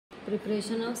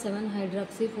Preparation of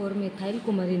 7-hydroxy-4-methyl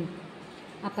coumarin.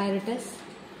 Apparatus: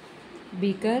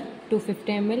 beaker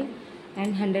 250 ml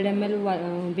and 100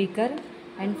 ml beaker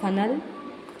and funnel,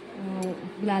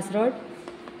 glass rod,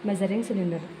 measuring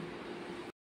cylinder.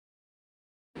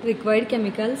 Required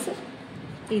chemicals: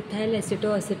 ethyl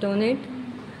acetoacetonate,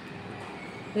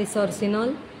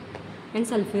 resorcinol and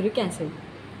sulfuric acid.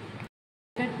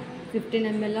 15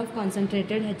 ml of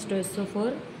concentrated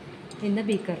H2SO4 in the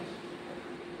beaker.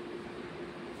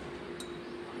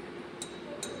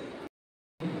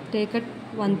 Take a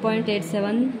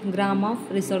 1.87 gram of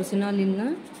resorcinol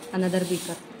in another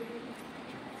beaker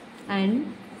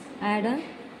and add a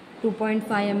 2.5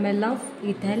 ml of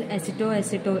ethyl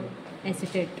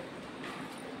acetoacetate.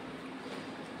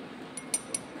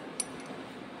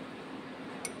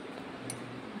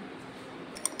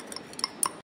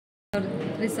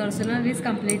 Resorcinol is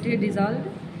completely dissolved.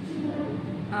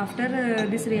 After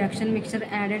this reaction mixture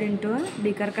added into a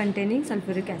beaker containing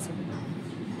sulfuric acid.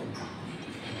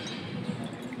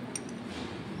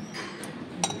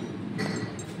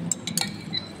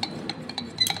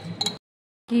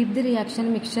 Keep the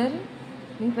reaction mixture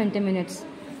in 20 minutes.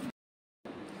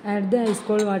 Add the ice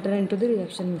cold water into the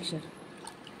reaction mixture.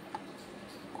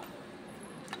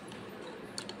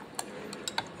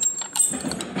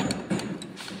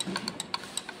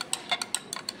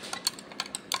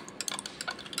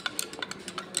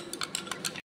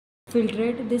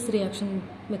 Filtrate this reaction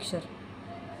mixture.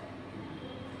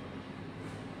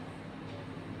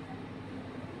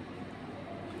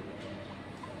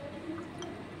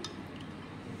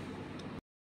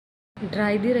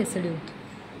 Dry the residue.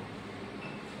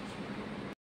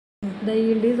 The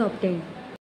yield is obtained.